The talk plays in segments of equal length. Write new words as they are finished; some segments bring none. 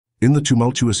In the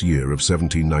tumultuous year of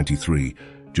 1793,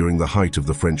 during the height of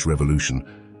the French Revolution,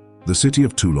 the city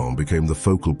of Toulon became the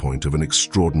focal point of an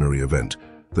extraordinary event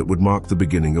that would mark the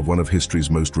beginning of one of history's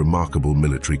most remarkable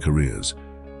military careers.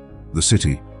 The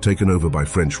city, taken over by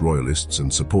French royalists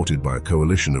and supported by a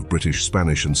coalition of British,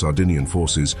 Spanish and Sardinian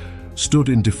forces, stood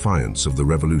in defiance of the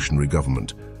revolutionary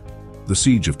government. The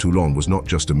Siege of Toulon was not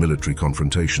just a military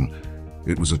confrontation.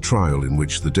 It was a trial in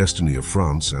which the destiny of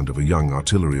France and of a young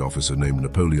artillery officer named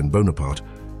Napoleon Bonaparte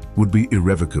would be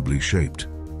irrevocably shaped.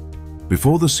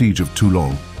 Before the Siege of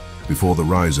Toulon, before the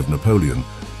rise of Napoleon,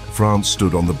 France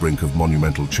stood on the brink of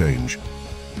monumental change.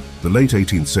 The late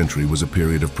 18th century was a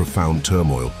period of profound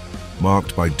turmoil,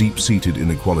 marked by deep-seated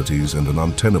inequalities and an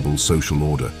untenable social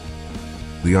order.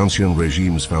 The Ancien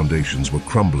Regime's foundations were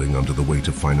crumbling under the weight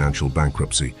of financial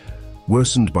bankruptcy,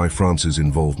 worsened by France's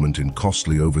involvement in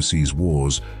costly overseas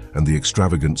wars and the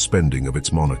extravagant spending of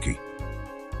its monarchy.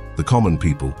 The common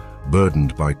people,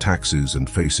 burdened by taxes and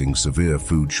facing severe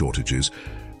food shortages,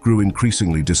 grew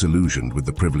increasingly disillusioned with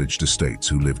the privileged estates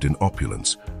who lived in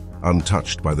opulence,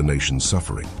 untouched by the nation's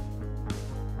suffering.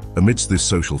 Amidst this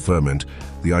social ferment,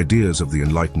 the ideas of the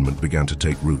Enlightenment began to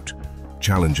take root,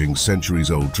 challenging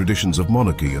centuries-old traditions of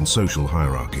monarchy and social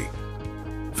hierarchy.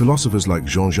 Philosophers like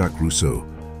Jean-Jacques Rousseau,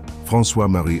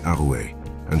 François-Marie Arouet,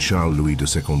 and Charles-Louis de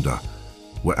Secondat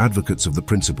were advocates of the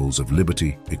principles of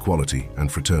liberty, equality,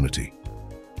 and fraternity.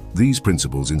 These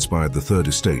principles inspired the Third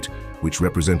Estate, which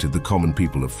represented the common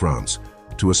people of France,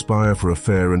 to aspire for a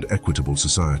fair and equitable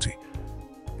society.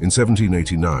 In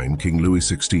 1789, King Louis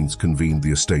XVI convened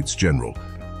the Estates General,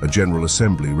 a general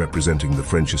assembly representing the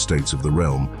French estates of the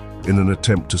realm, in an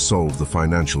attempt to solve the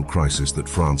financial crisis that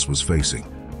France was facing.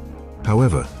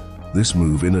 However, this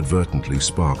move inadvertently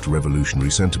sparked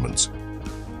revolutionary sentiments.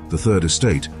 The Third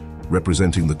Estate,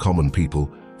 representing the common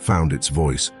people, found its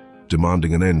voice,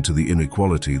 demanding an end to the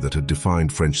inequality that had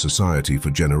defined French society for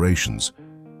generations.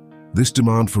 This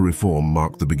demand for reform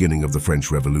marked the beginning of the French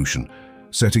Revolution,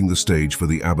 setting the stage for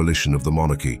the abolition of the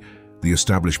monarchy, the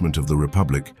establishment of the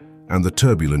Republic, and the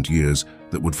turbulent years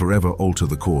that would forever alter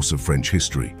the course of French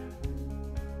history.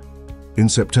 In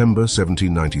September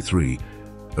 1793,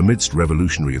 amidst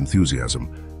revolutionary enthusiasm,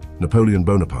 Napoleon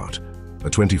Bonaparte, a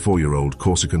 24-year-old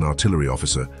Corsican artillery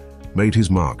officer, made his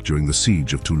mark during the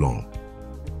Siege of Toulon.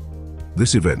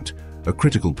 This event, a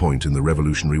critical point in the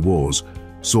Revolutionary Wars,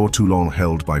 saw Toulon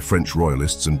held by French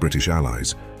royalists and British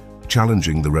allies,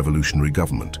 challenging the revolutionary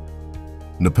government.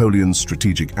 Napoleon's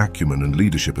strategic acumen and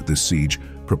leadership at this siege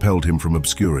propelled him from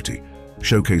obscurity,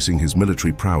 showcasing his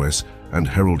military prowess and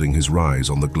heralding his rise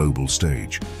on the global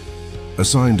stage.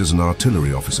 Assigned as an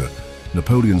artillery officer,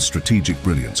 Napoleon's strategic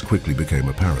brilliance quickly became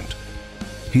apparent.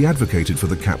 He advocated for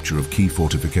the capture of key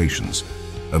fortifications,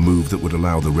 a move that would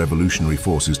allow the revolutionary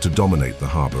forces to dominate the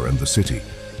harbor and the city.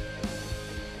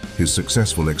 His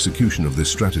successful execution of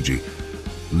this strategy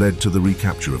led to the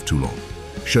recapture of Toulon,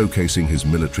 showcasing his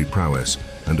military prowess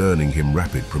and earning him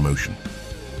rapid promotion.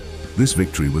 This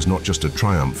victory was not just a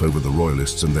triumph over the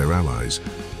royalists and their allies.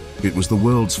 It was the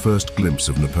world's first glimpse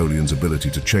of Napoleon's ability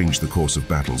to change the course of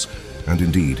battles, and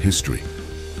indeed history.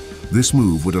 This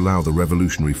move would allow the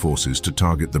revolutionary forces to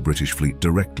target the British fleet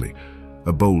directly,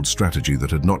 a bold strategy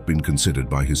that had not been considered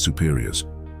by his superiors.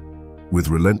 With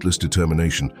relentless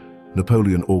determination,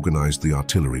 Napoleon organized the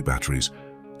artillery batteries,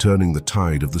 turning the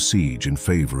tide of the siege in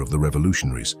favor of the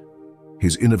revolutionaries.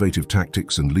 His innovative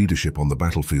tactics and leadership on the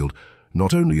battlefield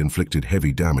not only inflicted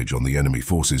heavy damage on the enemy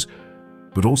forces,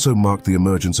 but also marked the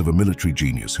emergence of a military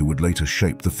genius who would later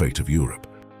shape the fate of Europe.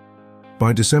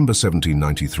 By December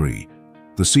 1793,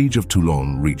 the Siege of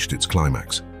Toulon reached its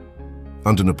climax.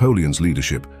 Under Napoleon's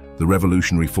leadership, the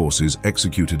revolutionary forces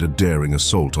executed a daring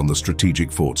assault on the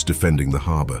strategic forts defending the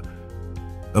harbor.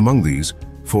 Among these,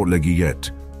 Fort Les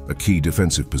Guillettes, a key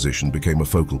defensive position, became a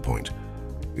focal point.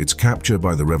 Its capture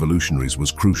by the revolutionaries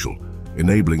was crucial,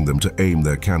 enabling them to aim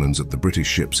their cannons at the British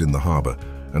ships in the harbor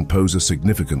and pose a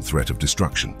significant threat of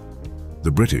destruction.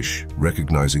 The British,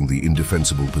 recognizing the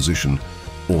indefensible position,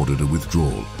 ordered a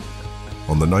withdrawal.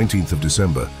 On the 19th of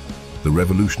December, the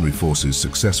revolutionary forces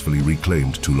successfully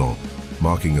reclaimed Toulon,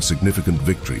 marking a significant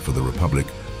victory for the Republic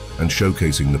and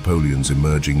showcasing Napoleon's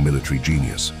emerging military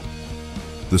genius.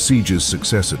 The siege's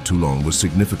success at Toulon was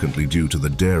significantly due to the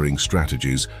daring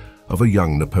strategies of a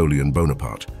young Napoleon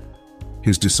Bonaparte.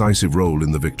 His decisive role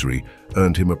in the victory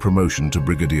earned him a promotion to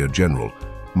brigadier general,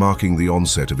 marking the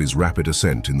onset of his rapid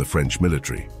ascent in the French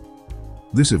military.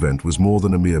 This event was more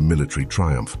than a mere military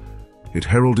triumph. It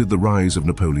heralded the rise of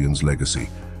Napoleon's legacy,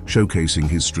 showcasing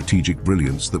his strategic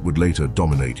brilliance that would later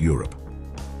dominate Europe.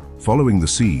 Following the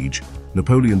siege,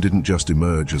 Napoleon didn't just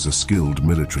emerge as a skilled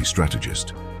military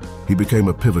strategist. he became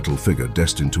a pivotal figure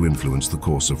destined to influence the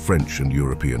course of French and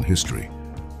European history.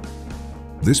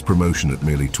 This promotion at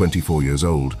merely 24 years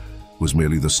old was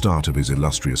merely the start of his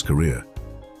illustrious career.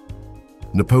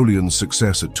 Napoleon's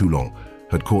success at Toulon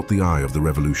had caught the eye of the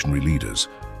revolutionary leaders,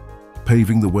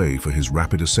 paving the way for his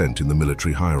rapid ascent in the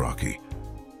military hierarchy.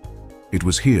 It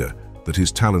was here that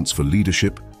his talents for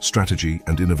leadership, strategy,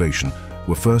 and innovation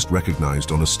were first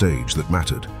recognized on a stage that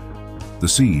mattered. The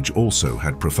siege also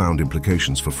had profound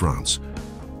implications for France.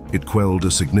 It quelled a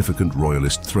significant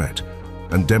royalist threat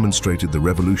and demonstrated the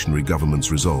revolutionary government's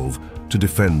resolve to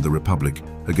defend the Republic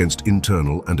against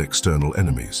internal and external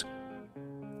enemies.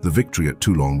 The victory at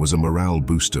Toulon was a morale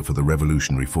booster for the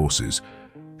revolutionary forces,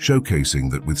 showcasing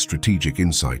that with strategic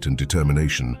insight and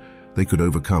determination, they could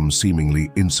overcome seemingly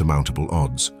insurmountable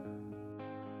odds.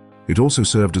 It also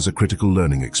served as a critical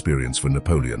learning experience for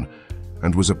Napoleon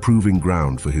and was a proving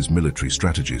ground for his military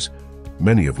strategies,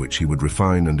 many of which he would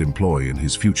refine and employ in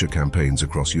his future campaigns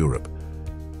across Europe.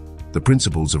 The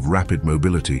principles of rapid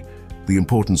mobility, the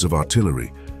importance of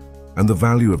artillery, and the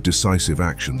value of decisive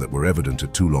action that were evident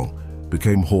at Toulon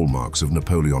became hallmarks of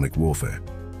Napoleonic warfare.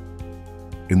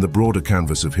 In the broader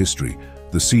canvas of history,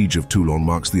 the Siege of Toulon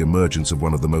marks the emergence of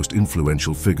one of the most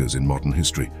influential figures in modern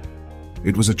history.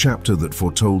 It was a chapter that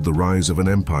foretold the rise of an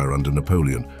empire under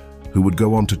Napoleon, who would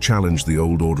go on to challenge the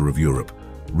old order of Europe,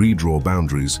 redraw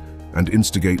boundaries, and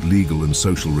instigate legal and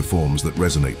social reforms that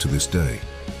resonate to this day.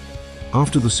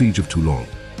 After the Siege of Toulon,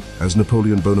 as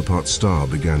Napoleon Bonaparte's star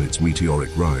began its meteoric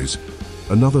rise,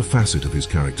 another facet of his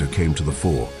character came to the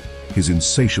fore: his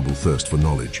insatiable thirst for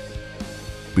knowledge.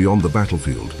 Beyond the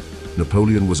battlefield,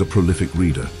 Napoleon was a prolific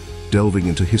reader, delving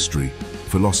into history,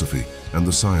 philosophy, and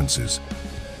the sciences.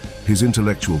 His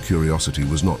intellectual curiosity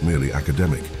was not merely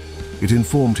academic. It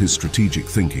informed his strategic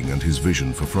thinking and his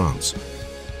vision for France.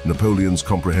 Napoleon's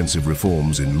comprehensive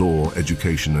reforms in law,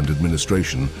 education, and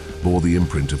administration bore the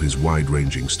imprint of his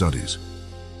wide-ranging studies.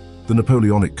 The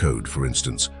Napoleonic Code, for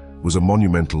instance, was a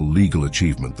monumental legal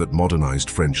achievement that modernized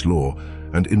French law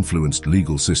and influenced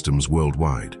legal systems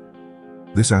worldwide.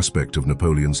 This aspect of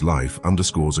Napoleon's life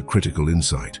underscores a critical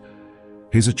insight.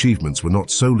 His achievements were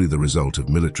not solely the result of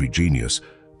military genius,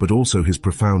 but also his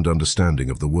profound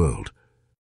understanding of the world.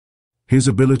 His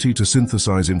ability to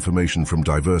synthesize information from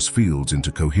diverse fields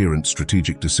into coherent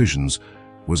strategic decisions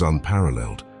was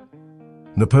unparalleled.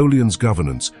 Napoleon's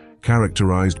governance,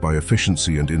 characterized by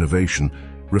efficiency and innovation,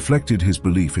 reflected his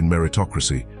belief in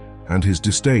meritocracy and his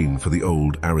disdain for the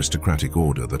old aristocratic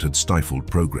order that had stifled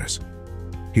progress.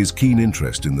 His keen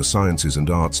interest in the sciences and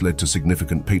arts led to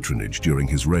significant patronage during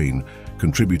his reign,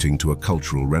 contributing to a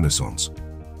cultural renaissance.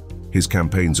 His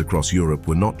campaigns across Europe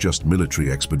were not just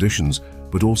military expeditions,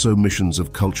 but also missions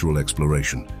of cultural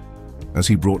exploration, as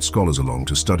he brought scholars along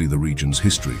to study the region's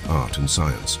history, art, and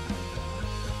science.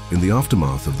 In the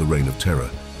aftermath of the Reign of Terror,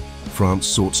 France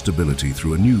sought stability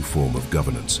through a new form of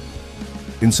governance.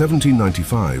 In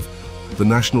 1795, the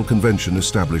National Convention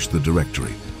established the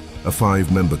Directory, a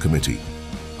 5-member committee,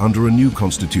 under a new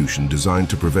constitution designed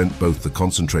to prevent both the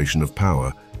concentration of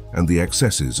power and the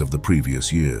excesses of the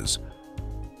previous years.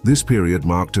 This period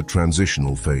marked a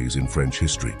transitional phase in French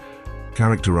history,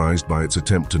 characterized by its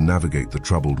attempt to navigate the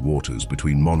troubled waters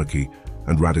between monarchy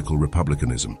and radical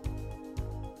republicanism.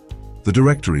 The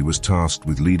Directory was tasked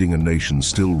with leading a nation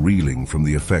still reeling from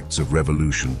the effects of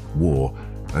revolution, war,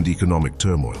 and economic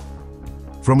turmoil.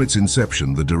 From its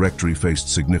inception, the Directory faced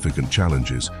significant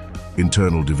challenges: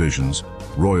 internal divisions,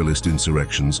 royalist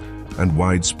insurrections, and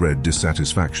widespread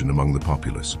dissatisfaction among the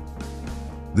populace.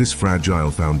 This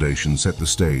fragile foundation set the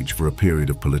stage for a period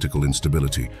of political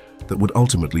instability that would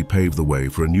ultimately pave the way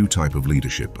for a new type of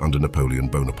leadership under Napoleon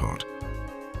Bonaparte.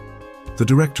 The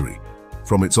Directory,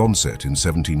 from its onset in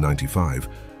 1795,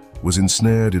 was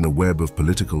ensnared in a web of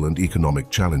political and economic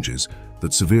challenges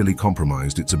that severely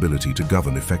compromised its ability to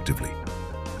govern effectively.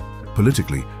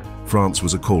 Politically, France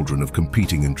was a cauldron of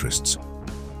competing interests.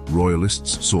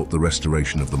 Royalists sought the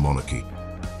restoration of the monarchy,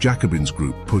 Jacobins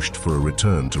group pushed for a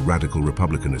return to radical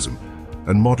republicanism,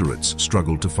 and moderates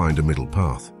struggled to find a middle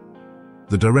path.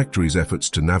 The Directory's efforts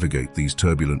to navigate these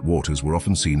turbulent waters were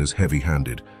often seen as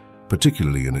heavy-handed,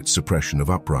 particularly in its suppression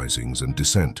of uprisings and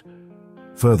dissent,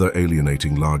 further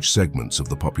alienating large segments of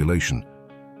the population.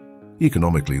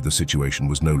 Economically, the situation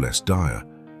was no less dire.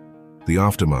 The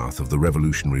aftermath of the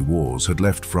Revolutionary Wars had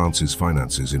left France's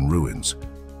finances in ruins.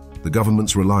 The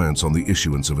government's reliance on the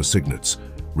issuance of assignats,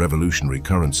 revolutionary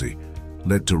currency,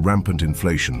 led to rampant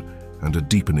inflation and a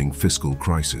deepening fiscal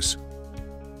crisis.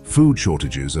 Food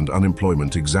shortages and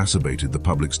unemployment exacerbated the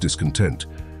public's discontent,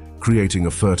 creating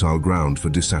a fertile ground for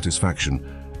dissatisfaction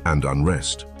and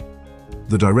unrest.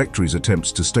 The Directory's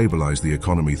attempts to stabilize the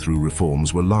economy through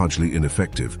reforms were largely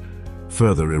ineffective,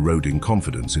 further eroding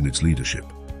confidence in its leadership.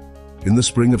 In the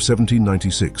spring of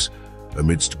 1796,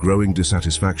 amidst growing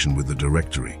dissatisfaction with the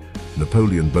Directory,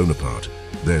 Napoleon Bonaparte,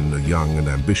 then a young and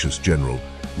ambitious general,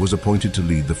 was appointed to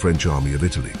lead the French army of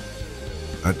Italy.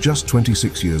 At just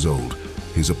 26 years old,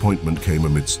 his appointment came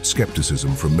amidst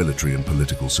skepticism from military and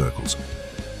political circles.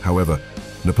 However,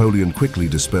 Napoleon quickly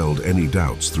dispelled any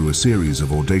doubts through a series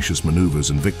of audacious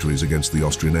maneuvers and victories against the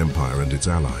Austrian Empire and its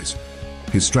allies.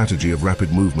 His strategy of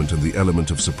rapid movement and the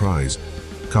element of surprise,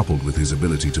 coupled with his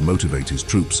ability to motivate his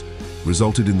troops,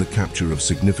 resulted in the capture of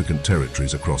significant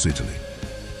territories across Italy.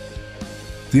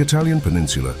 The Italian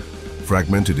peninsula,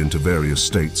 fragmented into various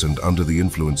states and under the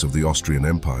influence of the Austrian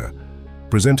Empire,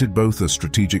 presented both a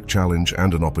strategic challenge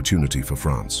and an opportunity for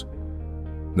France.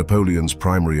 Napoleon's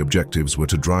primary objectives were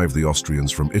to drive the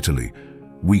Austrians from Italy,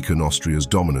 weaken Austria's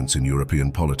dominance in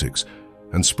European politics,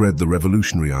 and spread the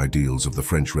revolutionary ideals of the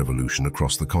French Revolution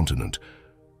across the continent.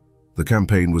 The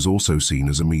campaign was also seen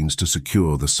as a means to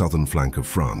secure the southern flank of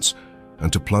France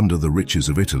and to plunder the riches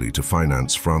of Italy to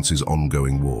finance France's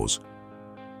ongoing wars.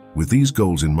 With these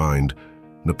goals in mind,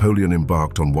 Napoleon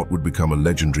embarked on what would become a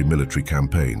legendary military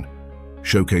campaign,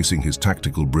 showcasing his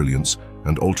tactical brilliance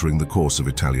and altering the course of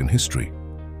Italian history.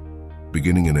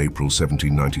 Beginning in April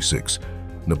 1796,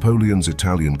 Napoleon's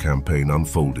Italian campaign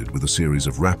unfolded with a series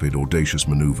of rapid, audacious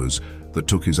maneuvers that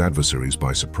took his adversaries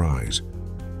by surprise.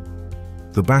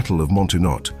 The Battle of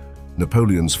Montenotte,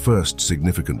 Napoleon's first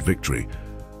significant victory,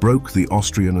 broke the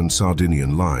Austrian and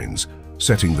Sardinian lines,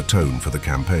 setting the tone for the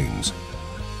campaigns.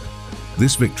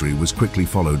 This victory was quickly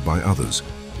followed by others,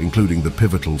 including the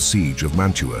pivotal Siege of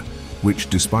Mantua, which,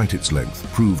 despite its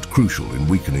length, proved crucial in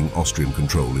weakening Austrian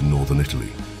control in northern Italy.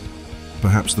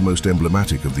 Perhaps the most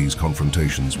emblematic of these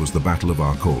confrontations was the Battle of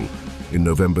Arcole in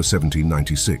November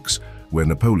 1796, where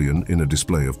Napoleon, in a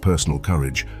display of personal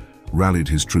courage, rallied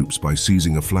his troops by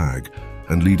seizing a flag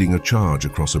and leading a charge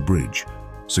across a bridge,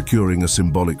 securing a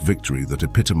symbolic victory that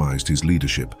epitomized his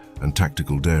leadership and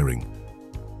tactical daring.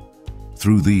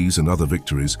 Through these and other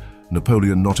victories,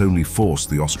 Napoleon not only forced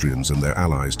the Austrians and their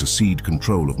allies to cede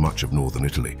control of much of northern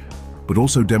Italy, but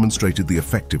also demonstrated the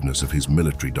effectiveness of his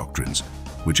military doctrines,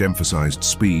 which emphasized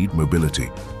speed, mobility,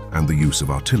 and the use of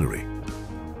artillery.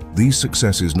 These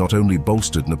successes not only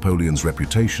bolstered Napoleon's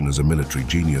reputation as a military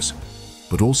genius,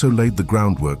 but also laid the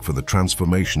groundwork for the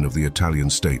transformation of the Italian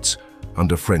states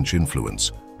under French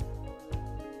influence.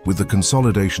 With the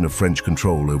consolidation of French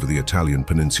control over the Italian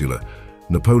peninsula,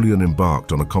 Napoleon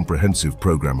embarked on a comprehensive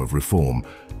program of reform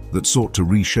that sought to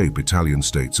reshape Italian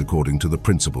states according to the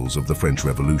principles of the French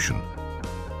Revolution.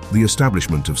 The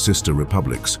establishment of sister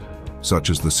republics, such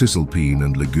as the Cisalpine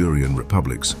and Ligurian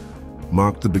republics,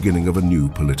 marked the beginning of a new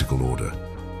political order,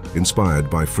 inspired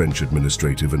by French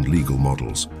administrative and legal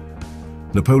models.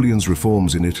 Napoleon's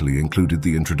reforms in Italy included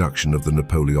the introduction of the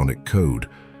Napoleonic Code,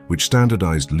 which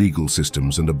standardized legal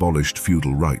systems and abolished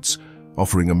feudal rights,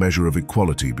 offering a measure of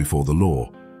equality before the law.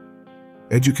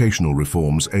 Educational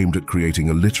reforms aimed at creating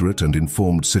a literate and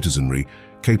informed citizenry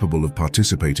capable of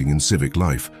participating in civic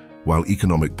life, while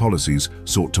economic policies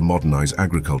sought to modernize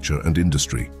agriculture and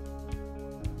industry.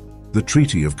 The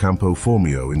Treaty of Campo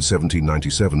Formio in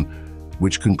 1797,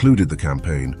 which concluded the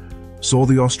campaign, saw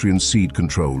the Austrians cede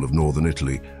control of northern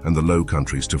Italy and the Low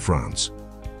Countries to France.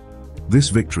 This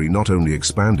victory not only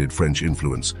expanded French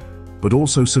influence, but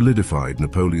also solidified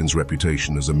Napoleon's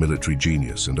reputation as a military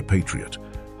genius and a patriot.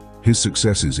 His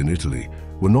successes in Italy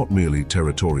were not merely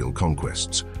territorial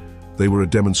conquests. They were a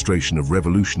demonstration of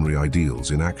revolutionary ideals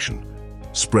in action,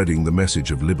 spreading the message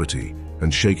of liberty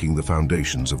and shaking the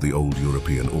foundations of the old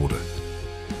European order.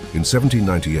 In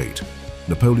 1798,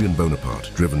 Napoleon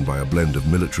Bonaparte, driven by a blend of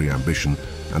military ambition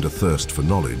and a thirst for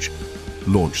knowledge,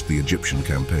 launched the Egyptian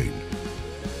campaign.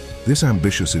 This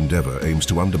ambitious endeavor aims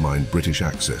to undermine British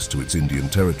access to its Indian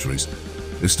territories,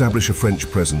 establish a French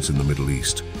presence in the Middle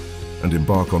East, and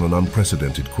embark on an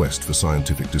unprecedented quest for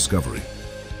scientific discovery.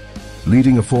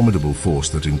 Leading a formidable force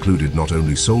that included not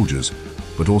only soldiers,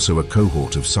 but also a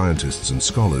cohort of scientists and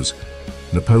scholars,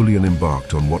 Napoleon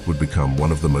embarked on what would become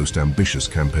one of the most ambitious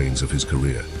campaigns of his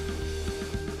career.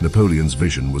 Napoleon's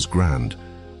vision was grand: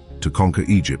 to conquer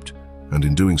Egypt, and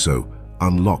in doing so,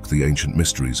 unlock the ancient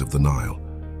mysteries of the Nile.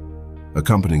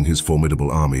 Accompanying his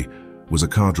formidable army was a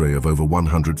cadre of over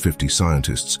 150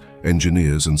 scientists,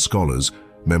 engineers and scholars,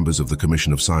 members of the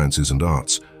Commission of Sciences and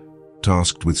Arts,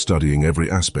 tasked with studying every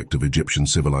aspect of Egyptian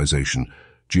civilization,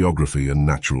 geography and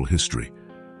natural history.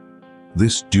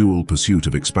 This dual pursuit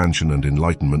of expansion and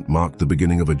enlightenment marked the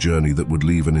beginning of a journey that would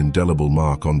leave an indelible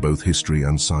mark on both history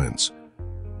and science.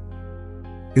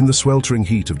 In the sweltering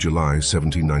heat of July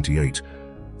 1798,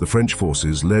 the French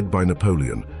forces, led by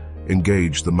Napoleon,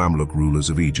 engaged the Mamluk rulers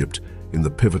of Egypt in the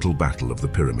pivotal Battle of the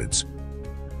Pyramids.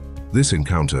 This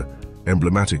encounter,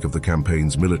 emblematic of the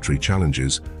campaign's military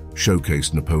challenges,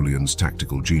 showcased Napoleon's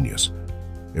tactical genius.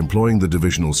 Employing the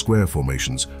divisional square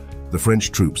formations, the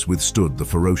French troops withstood the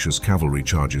ferocious cavalry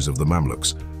charges of the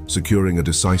Mamluks, securing a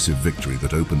decisive victory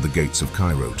that opened the gates of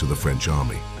Cairo to the French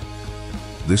army.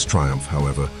 This triumph,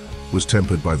 however, was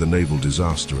tempered by the naval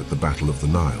disaster at the Battle of the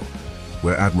Nile,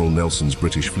 where Admiral Nelson's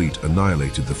British fleet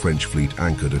annihilated the French fleet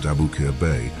anchored at Aboukir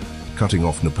Bay, cutting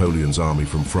off Napoleon's army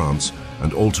from France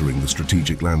and altering the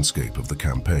strategic landscape of the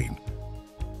campaign.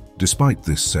 Despite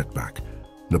this setback,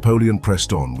 Napoleon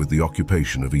pressed on with the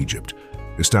occupation of Egypt,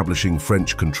 establishing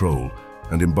French control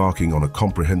and embarking on a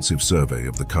comprehensive survey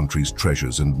of the country's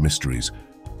treasures and mysteries.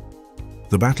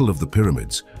 The Battle of the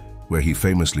Pyramids, where he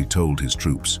famously told his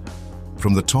troops,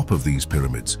 "From the top of these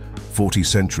pyramids, 40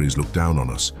 centuries look down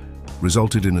on us,"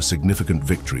 resulted in a significant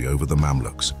victory over the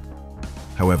Mamluks.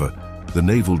 However, the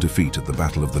naval defeat at the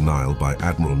Battle of the Nile by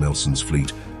Admiral Nelson's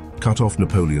fleet cut off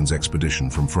Napoleon's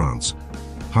expedition from France,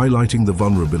 highlighting the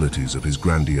vulnerabilities of his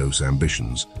grandiose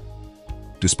ambitions.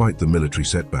 Despite the military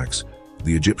setbacks,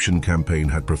 the Egyptian campaign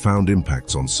had profound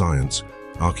impacts on science,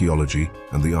 archaeology,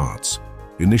 and the arts,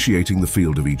 initiating the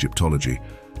field of Egyptology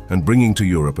and bringing to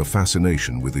Europe a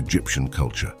fascination with Egyptian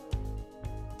culture.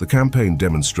 The campaign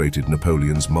demonstrated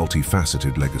Napoleon's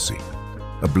multifaceted legacy,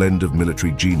 a blend of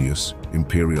military genius,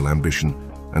 imperial ambition,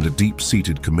 and a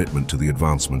deep-seated commitment to the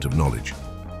advancement of knowledge.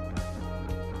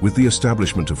 With the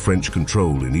establishment of French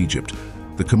control in Egypt,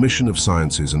 the Commission of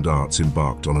Sciences and Arts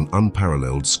embarked on an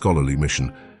unparalleled scholarly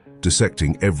mission,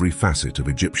 dissecting every facet of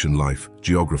Egyptian life,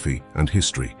 geography, and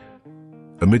history.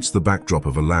 Amidst the backdrop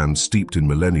of a land steeped in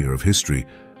millennia of history,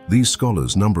 these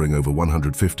scholars, numbering over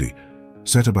 150,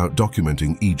 set about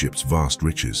documenting Egypt's vast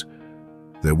riches.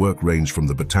 Their work ranged from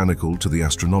the botanical to the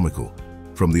astronomical,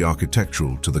 from the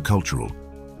architectural to the cultural,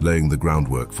 laying the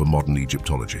groundwork for modern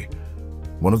Egyptology.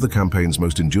 One of the campaign's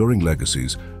most enduring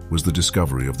legacies was the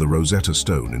discovery of the Rosetta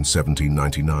Stone in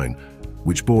 1799,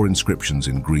 which bore inscriptions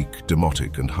in Greek,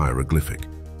 Demotic, and hieroglyphic.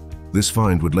 This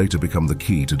find would later become the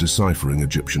key to deciphering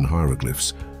Egyptian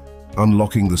hieroglyphs,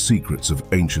 unlocking the secrets of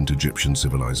ancient Egyptian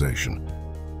civilization.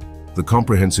 The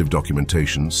comprehensive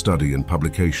documentation, study, and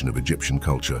publication of Egyptian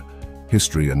culture,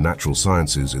 history, and natural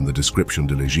sciences in the Description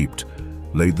de l'Égypte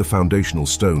laid the foundational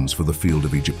stones for the field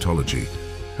of Egyptology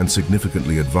and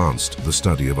significantly advanced the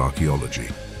study of archaeology.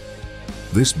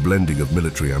 This blending of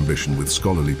military ambition with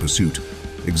scholarly pursuit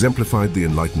exemplified the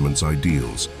Enlightenment's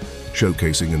ideals,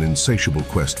 showcasing an insatiable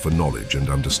quest for knowledge and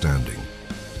understanding.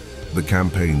 The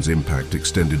campaign's impact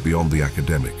extended beyond the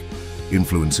academic,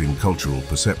 influencing cultural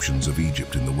perceptions of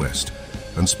Egypt in the West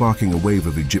and sparking a wave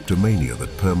of Egyptomania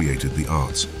that permeated the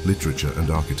arts, literature, and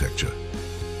architecture.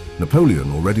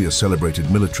 Napoleon, already a celebrated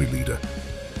military leader,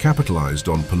 capitalized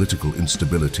on political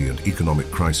instability and economic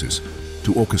crisis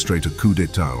to orchestrate a coup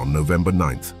d'état on November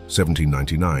 9,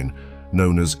 1799,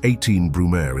 known as 18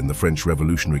 Brumaire in the French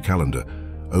revolutionary calendar,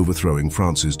 overthrowing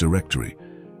France's Directory.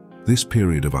 This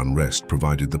period of unrest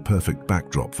provided the perfect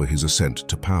backdrop for his ascent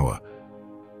to power.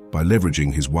 By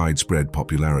leveraging his widespread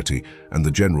popularity and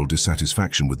the general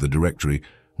dissatisfaction with the Directory,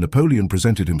 Napoleon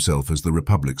presented himself as the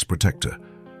Republic's protector.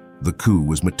 The coup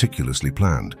was meticulously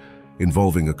planned,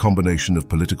 involving a combination of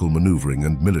political maneuvering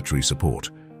and military support.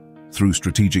 Through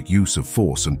strategic use of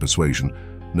force and persuasion,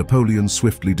 Napoleon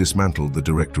swiftly dismantled the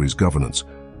Directory's governance,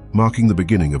 marking the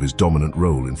beginning of his dominant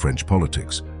role in French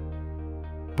politics.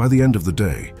 By the end of the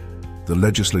day, the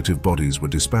legislative bodies were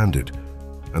disbanded,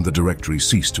 and the Directory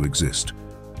ceased to exist,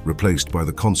 replaced by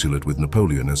the consulate with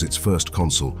Napoleon as its first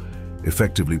consul,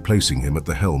 effectively placing him at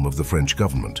the helm of the French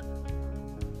government.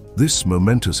 This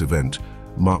momentous event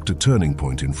marked a turning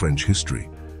point in French history,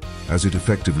 as it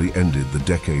effectively ended the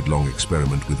decade-long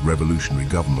experiment with revolutionary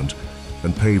government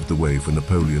and paved the way for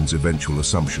Napoleon's eventual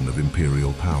assumption of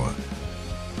imperial power.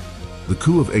 The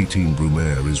coup of 18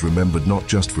 Brumaire is remembered not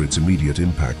just for its immediate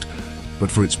impact,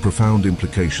 but for its profound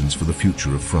implications for the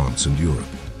future of France and Europe.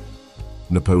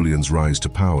 Napoleon's rise to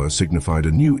power signified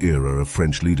a new era of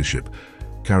French leadership,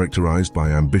 characterized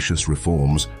by ambitious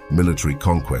reforms, military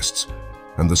conquests,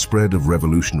 and the spread of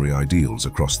revolutionary ideals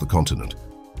across the continent.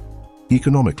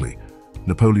 Economically,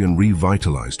 Napoleon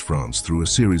revitalized France through a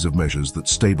series of measures that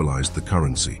stabilized the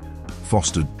currency,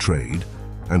 fostered trade,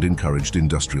 and encouraged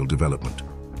industrial development.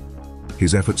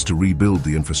 His efforts to rebuild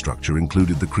the infrastructure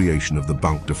included the creation of the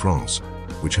Banque de France,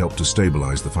 which helped to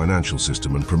stabilize the financial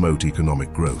system and promote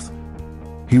economic growth.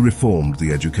 He reformed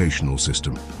the educational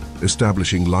system,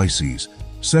 establishing lycées,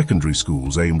 secondary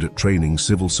schools aimed at training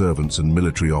civil servants and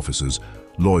military officers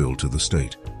loyal to the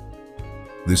state.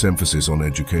 This emphasis on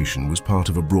education was part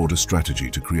of a broader strategy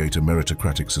to create a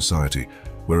meritocratic society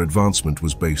where advancement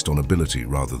was based on ability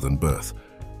rather than birth.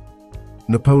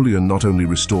 Napoleon not only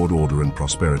restored order and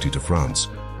prosperity to France,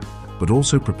 but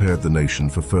also prepared the nation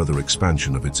for further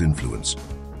expansion of its influence.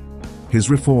 His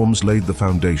reforms laid the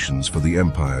foundations for the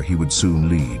empire he would soon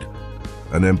lead,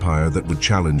 an empire that would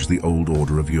challenge the old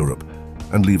order of Europe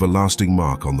and leave a lasting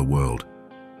mark on the world.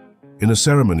 In a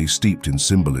ceremony steeped in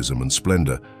symbolism and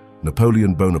splendor,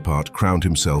 Napoleon Bonaparte crowned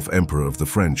himself Emperor of the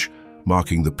French,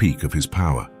 marking the peak of his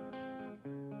power.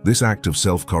 This act of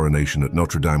self-coronation at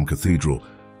Notre Dame Cathedral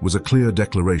was a clear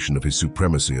declaration of his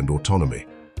supremacy and autonomy,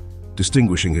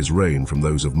 distinguishing his reign from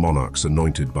those of monarchs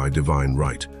anointed by divine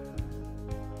right.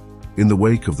 In the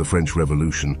wake of the French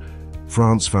Revolution,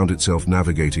 France found itself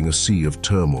navigating a sea of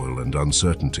turmoil and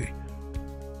uncertainty.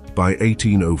 By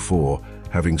 1804,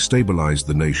 having stabilized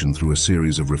the nation through a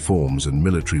series of reforms and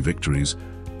military victories,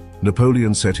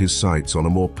 Napoleon set his sights on a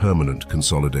more permanent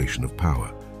consolidation of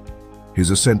power. His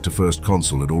ascent to First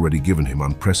Consul had already given him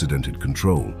unprecedented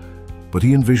control, but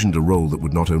he envisioned a role that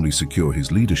would not only secure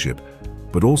his leadership,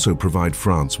 but also provide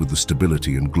France with the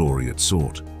stability and glory it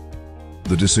sought.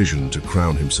 The decision to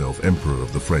crown himself Emperor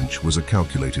of the French was a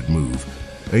calculated move,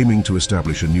 aiming to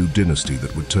establish a new dynasty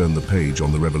that would turn the page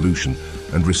on the revolution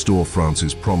and restore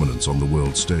France's prominence on the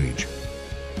world stage.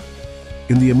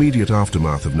 In the immediate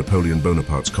aftermath of Napoleon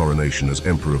Bonaparte's coronation as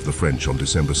Emperor of the French on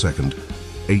December 2,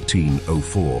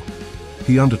 1804,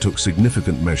 he undertook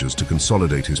significant measures to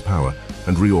consolidate his power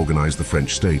and reorganize the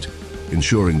French state,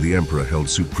 ensuring the emperor held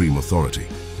supreme authority.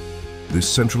 This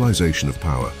centralization of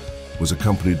power was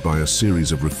accompanied by a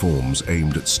series of reforms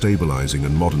aimed at stabilizing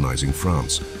and modernizing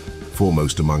France.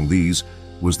 Foremost among these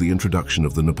was the introduction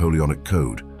of the Napoleonic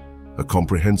Code, a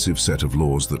comprehensive set of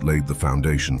laws that laid the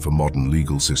foundation for modern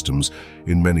legal systems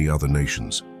in many other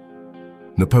nations.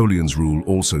 Napoleon's rule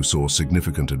also saw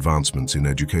significant advancements in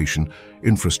education,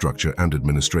 infrastructure, and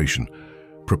administration,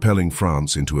 propelling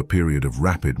France into a period of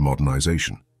rapid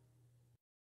modernization.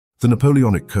 The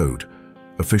Napoleonic Code,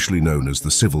 officially known as the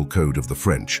Civil Code of the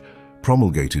French,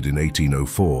 promulgated in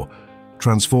 1804,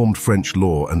 transformed French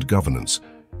law and governance,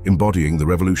 embodying the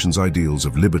revolution's ideals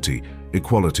of liberty,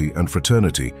 equality, and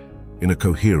fraternity in a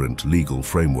coherent legal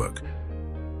framework.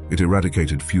 It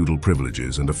eradicated feudal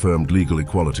privileges and affirmed legal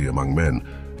equality among men,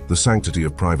 the sanctity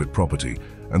of private property,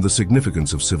 and the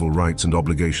significance of civil rights and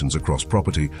obligations across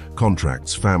property,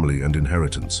 contracts, family, and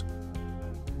inheritance.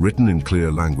 Written in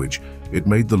clear language, it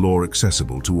made the law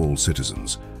accessible to all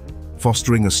citizens,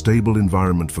 fostering a stable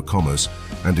environment for commerce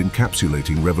and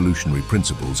encapsulating revolutionary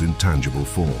principles in tangible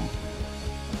form.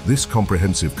 This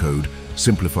comprehensive code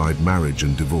simplified marriage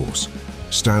and divorce,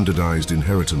 standardized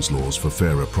inheritance laws for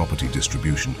fairer property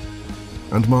distribution,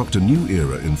 and marked a new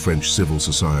era in French civil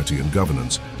society and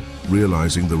governance,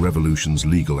 realizing the revolution's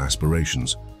legal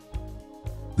aspirations.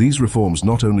 These reforms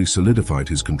not only solidified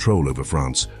his control over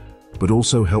France, but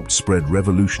also helped spread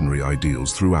revolutionary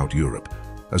ideals throughout Europe,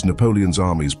 as Napoleon's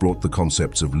armies brought the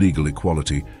concepts of legal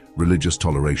equality, religious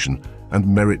toleration, and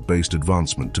merit-based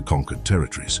advancement to conquered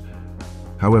territories.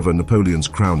 However, Napoleon's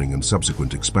crowning and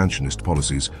subsequent expansionist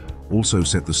policies also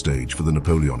set the stage for the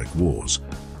Napoleonic Wars,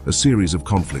 a series of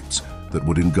conflicts that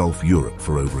would engulf Europe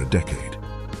for over a decade.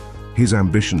 His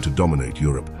ambition to dominate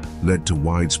Europe led to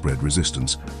widespread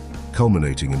resistance,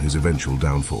 culminating in his eventual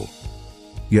downfall.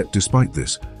 Yet despite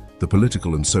this, the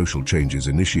political and social changes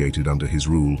initiated under his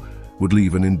rule would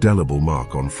leave an indelible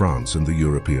mark on France and the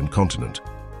European continent.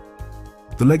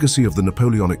 The legacy of the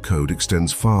Napoleonic Code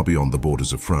extends far beyond the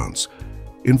borders of France,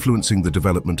 influencing the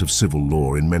development of civil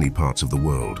law in many parts of the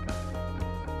world.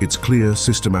 Its clear,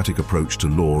 systematic approach to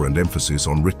law and emphasis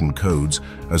on written codes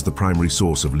as the primary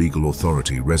source of legal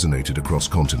authority resonated across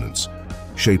continents,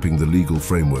 shaping the legal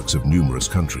frameworks of numerous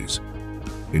countries.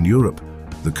 In Europe,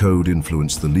 the code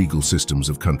influenced the legal systems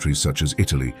of countries such as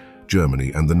Italy,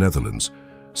 Germany, and the Netherlands,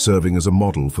 serving as a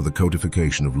model for the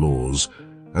codification of laws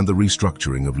and the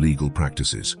restructuring of legal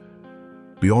practices.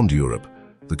 Beyond Europe,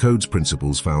 the code's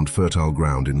principles found fertile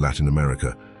ground in Latin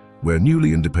America, where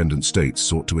newly independent states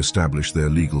sought to establish their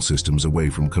legal systems away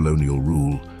from colonial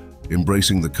rule,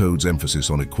 embracing the code's emphasis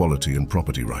on equality and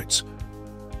property rights.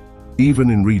 Even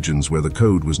in regions where the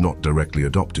code was not directly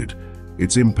adopted,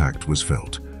 its impact was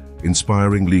felt,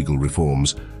 inspiring legal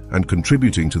reforms and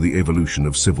contributing to the evolution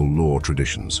of civil law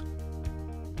traditions.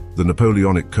 The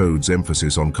Napoleonic Code's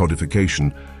emphasis on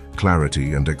codification,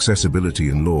 clarity, and accessibility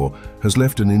in law has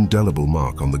left an indelible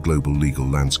mark on the global legal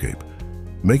landscape,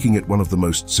 making it one of the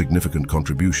most significant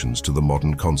contributions to the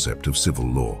modern concept of civil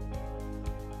law.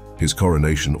 His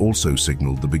coronation also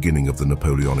signaled the beginning of the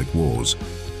Napoleonic Wars,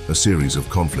 a series of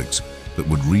conflicts that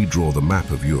would redraw the map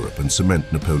of Europe and cement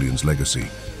Napoleon's legacy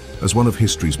as one of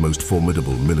history's most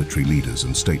formidable military leaders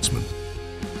and statesmen.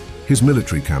 His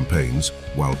military campaigns,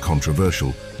 while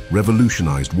controversial,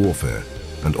 revolutionized warfare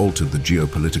and altered the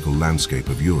geopolitical landscape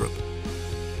of Europe.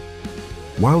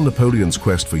 While Napoleon's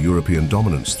quest for European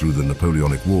dominance through the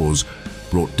Napoleonic Wars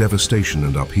brought devastation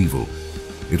and upheaval,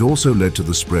 it also led to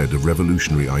the spread of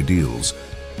revolutionary ideals,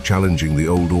 challenging the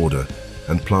old order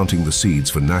and planting the seeds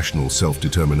for national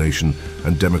self-determination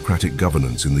and democratic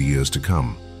governance in the years to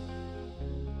come.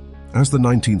 As the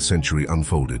 19th century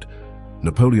unfolded,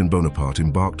 Napoleon Bonaparte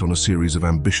embarked on a series of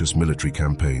ambitious military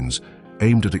campaigns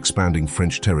aimed at expanding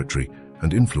French territory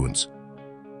and influence.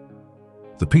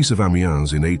 The Peace of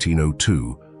Amiens in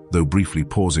 1802, though briefly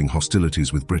pausing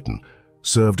hostilities with Britain,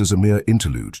 served as a mere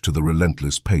interlude to the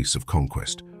relentless pace of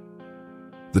conquest.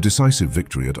 The decisive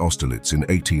victory at Austerlitz in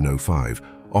 1805,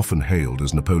 often hailed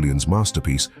as Napoleon's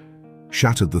masterpiece,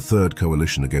 shattered the Third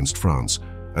Coalition against France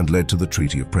and led to the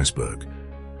Treaty of Pressburg,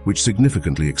 which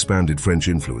significantly expanded French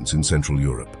influence in Central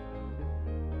Europe.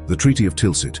 The Treaty of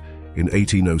Tilsit in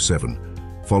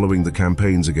 1807, following the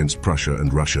campaigns against Prussia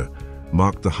and Russia,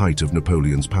 marked the height of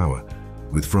Napoleon's power,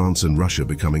 with France and Russia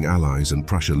becoming allies and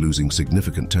Prussia losing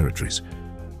significant territories.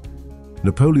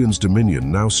 Napoleon's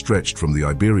dominion now stretched from the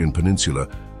Iberian Peninsula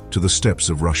to the steppes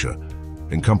of Russia,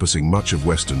 encompassing much of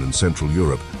Western and Central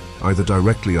Europe, either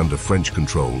directly under French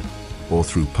control or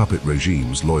through puppet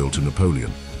regimes loyal to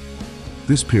Napoleon.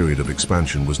 This period of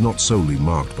expansion was not solely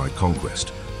marked by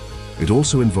conquest. It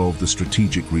also involved the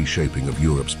strategic reshaping of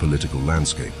Europe's political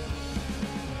landscape.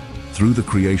 Through the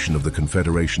creation of the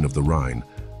Confederation of the Rhine,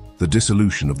 the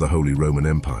dissolution of the Holy Roman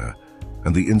Empire,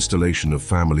 and the installation of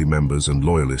family members and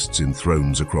loyalists in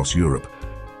thrones across Europe,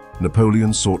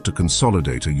 Napoleon sought to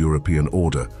consolidate a European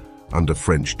order under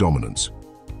French dominance.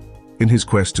 In his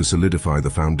quest to solidify the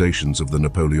foundations of the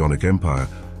Napoleonic Empire,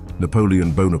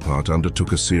 Napoleon Bonaparte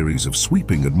undertook a series of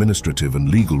sweeping administrative and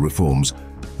legal reforms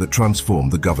that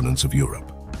transformed the governance of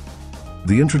Europe.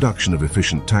 The introduction of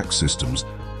efficient tax systems,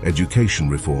 education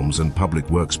reforms, and public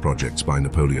works projects by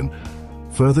Napoleon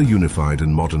further unified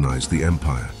and modernized the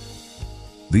empire.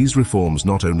 These reforms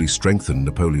not only strengthened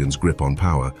Napoleon's grip on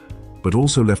power, but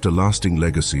also left a lasting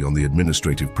legacy on the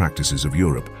administrative practices of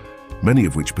Europe, many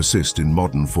of which persist in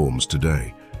modern forms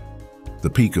today. The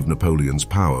peak of Napoleon's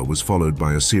power was followed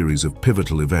by a series of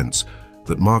pivotal events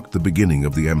that marked the beginning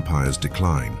of the empire's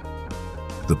decline.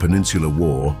 The Peninsular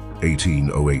War,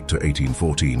 1808 to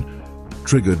 1814,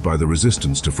 triggered by the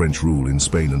resistance to French rule in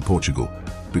Spain and Portugal,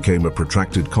 became a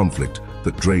protracted conflict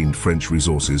that drained French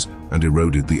resources and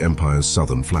eroded the empire's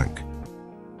southern flank.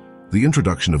 The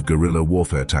introduction of guerrilla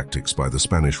warfare tactics by the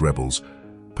Spanish rebels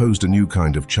posed a new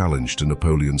kind of challenge to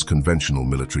Napoleon's conventional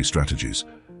military strategies.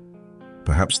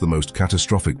 Perhaps the most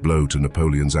catastrophic blow to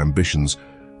Napoleon's ambitions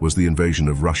was the invasion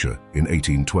of Russia in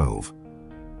 1812.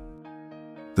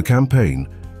 The campaign,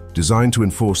 designed to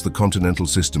enforce the continental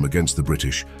system against the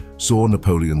British, saw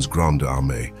Napoleon's Grande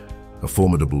Armée, a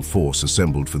formidable force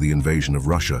assembled for the invasion of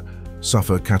Russia,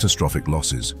 suffer catastrophic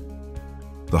losses.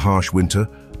 The harsh winter,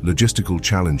 logistical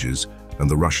challenges, and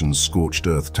the Russians' scorched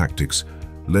earth tactics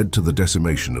led to the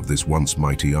decimation of this once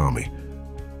mighty army.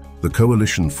 The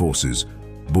coalition forces,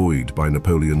 buoyed by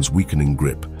Napoleon's weakening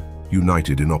grip,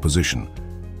 united in opposition,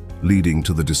 leading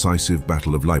to the decisive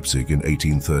Battle of Leipzig in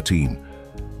 1813.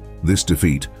 This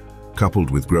defeat,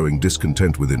 coupled with growing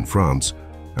discontent within France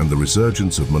and the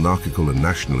resurgence of monarchical and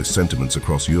nationalist sentiments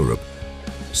across Europe,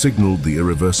 signaled the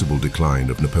irreversible decline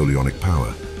of Napoleonic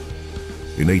power.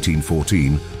 In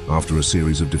 1814, after a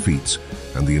series of defeats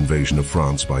and the invasion of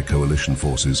France by coalition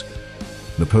forces,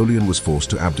 Napoleon was forced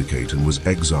to abdicate and was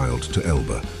exiled to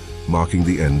Elba, marking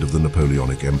the end of the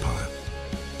Napoleonic Empire.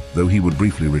 Though he would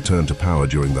briefly return to power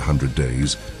during the 100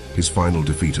 Days, his final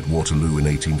defeat at Waterloo in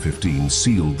 1815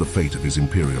 sealed the fate of his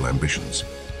imperial ambitions.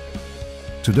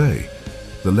 Today,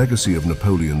 the legacy of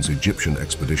Napoleon's Egyptian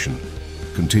expedition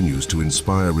continues to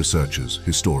inspire researchers,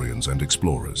 historians, and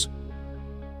explorers.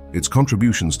 Its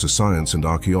contributions to science and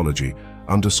archaeology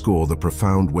underscore the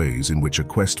profound ways in which a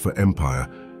quest for empire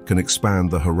can expand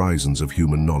the horizons of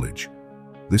human knowledge.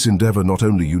 This endeavor not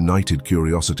only united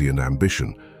curiosity and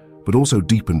ambition, but also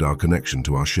deepened our connection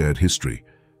to our shared history.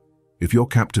 If you're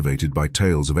captivated by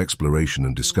tales of exploration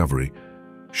and discovery,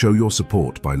 show your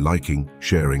support by liking,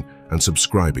 sharing, and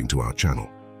subscribing to our channel.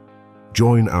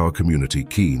 Join our community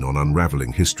keen on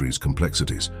unraveling history's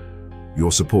complexities.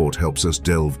 Your support helps us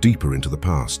delve deeper into the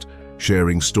past,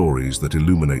 sharing stories that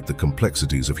illuminate the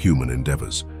complexities of human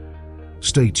endeavors.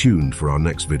 Stay tuned for our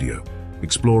next video,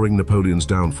 exploring Napoleon's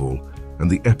downfall and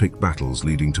the epic battles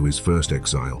leading to his first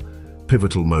exile,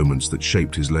 pivotal moments that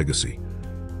shaped his legacy.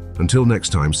 Until next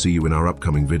time, see you in our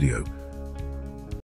upcoming video.